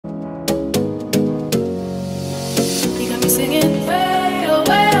singing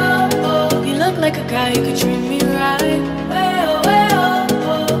way oh. You look like a guy who could treat me right. Way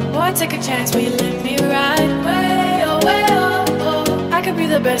oh. Boy, take a chance, will you let me ride? Way oh. I could be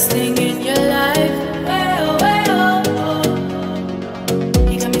the best thing in your life. Way oh.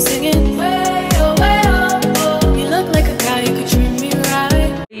 You got me singing way oh. You look like a guy who could treat me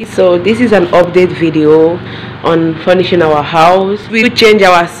right. So this is an update video on furnishing our house. We change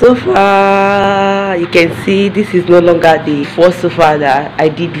our sofa. You can see this is no longer the first sofa that I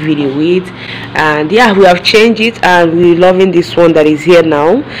did video with, and yeah, we have changed it and we're loving this one that is here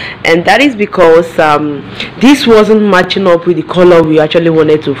now. And that is because this wasn't matching up with the color we actually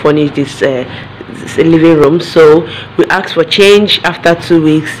wanted to furnish this living room, so we asked for change after 2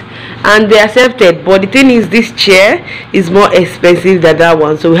 weeks and they accepted. But the thing is, this chair is more expensive than that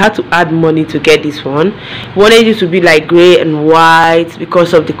one, so we had to add money to get this one. We wanted it to be like gray and white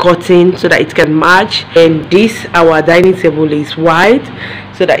because of the curtain, so that it can match. And this, our dining table, is white,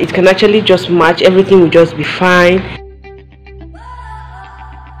 so that it can actually just match. Everything will just be fine.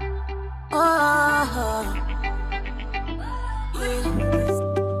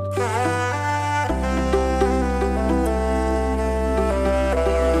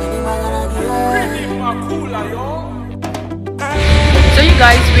 So you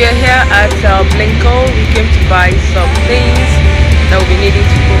guys, we are here at Blinko. We came to buy some things that we'll be needing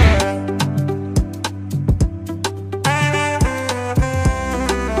to cook.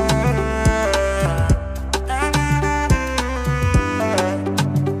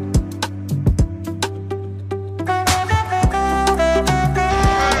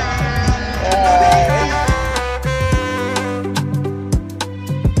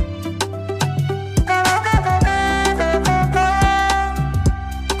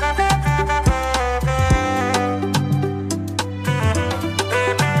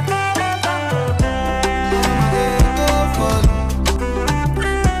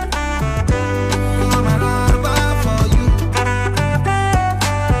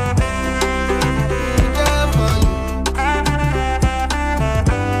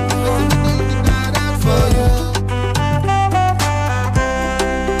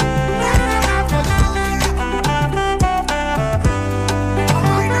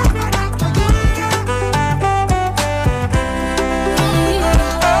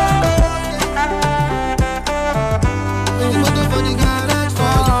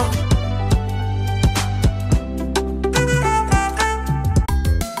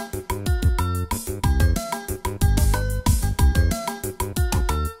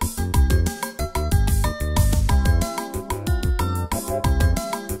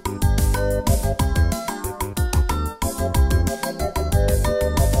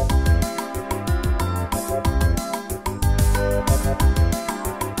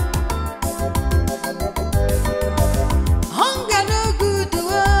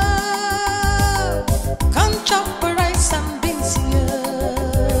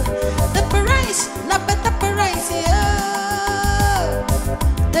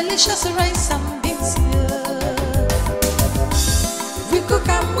 Delicious rice and beans, we cook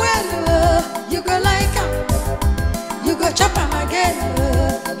 'em well, you go like 'em, you go chop 'em again,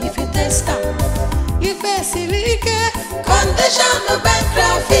 if you taste 'em. If I see condition no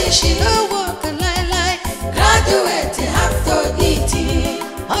bankrupt fish, no work like graduate, you have to eat it.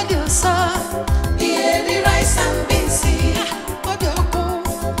 All you saw, the rice and beans, all you go,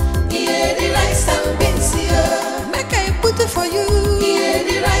 the rice and beans, make I put it for you.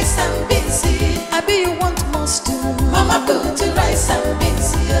 Rice and beans, I be you want most to. Mama put the rice and beans,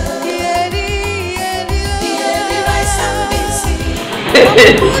 the rice and beans.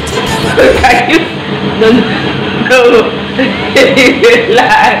 No,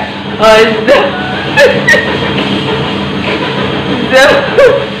 lie. So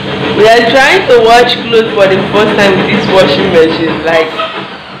we are trying to wash clothes for the first time with this washing machine. Like,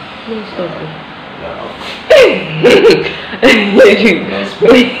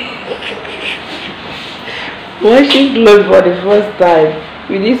 washing clothes for the first time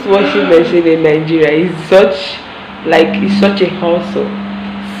with this washing machine in Nigeria is such a hustle.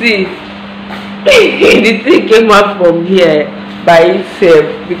 See, the thing came out from here by itself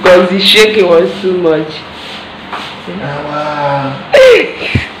because the shaking was too much.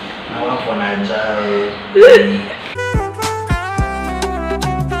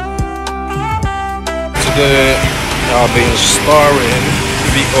 Today I'll be installing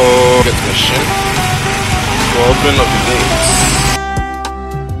VO machine for opening up the gates.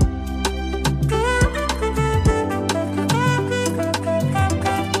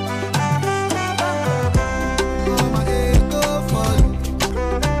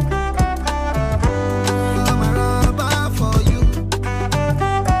 For you.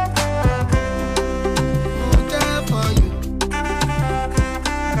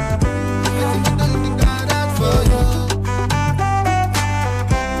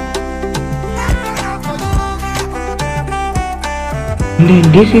 And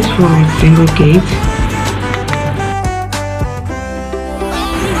then this is for a single gate.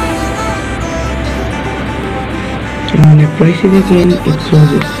 And when I press it again, it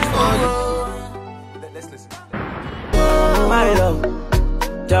closes. My love,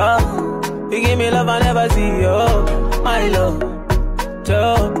 you give me love I never see, oh. My love,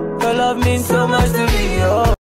 your love means so much to me, oh.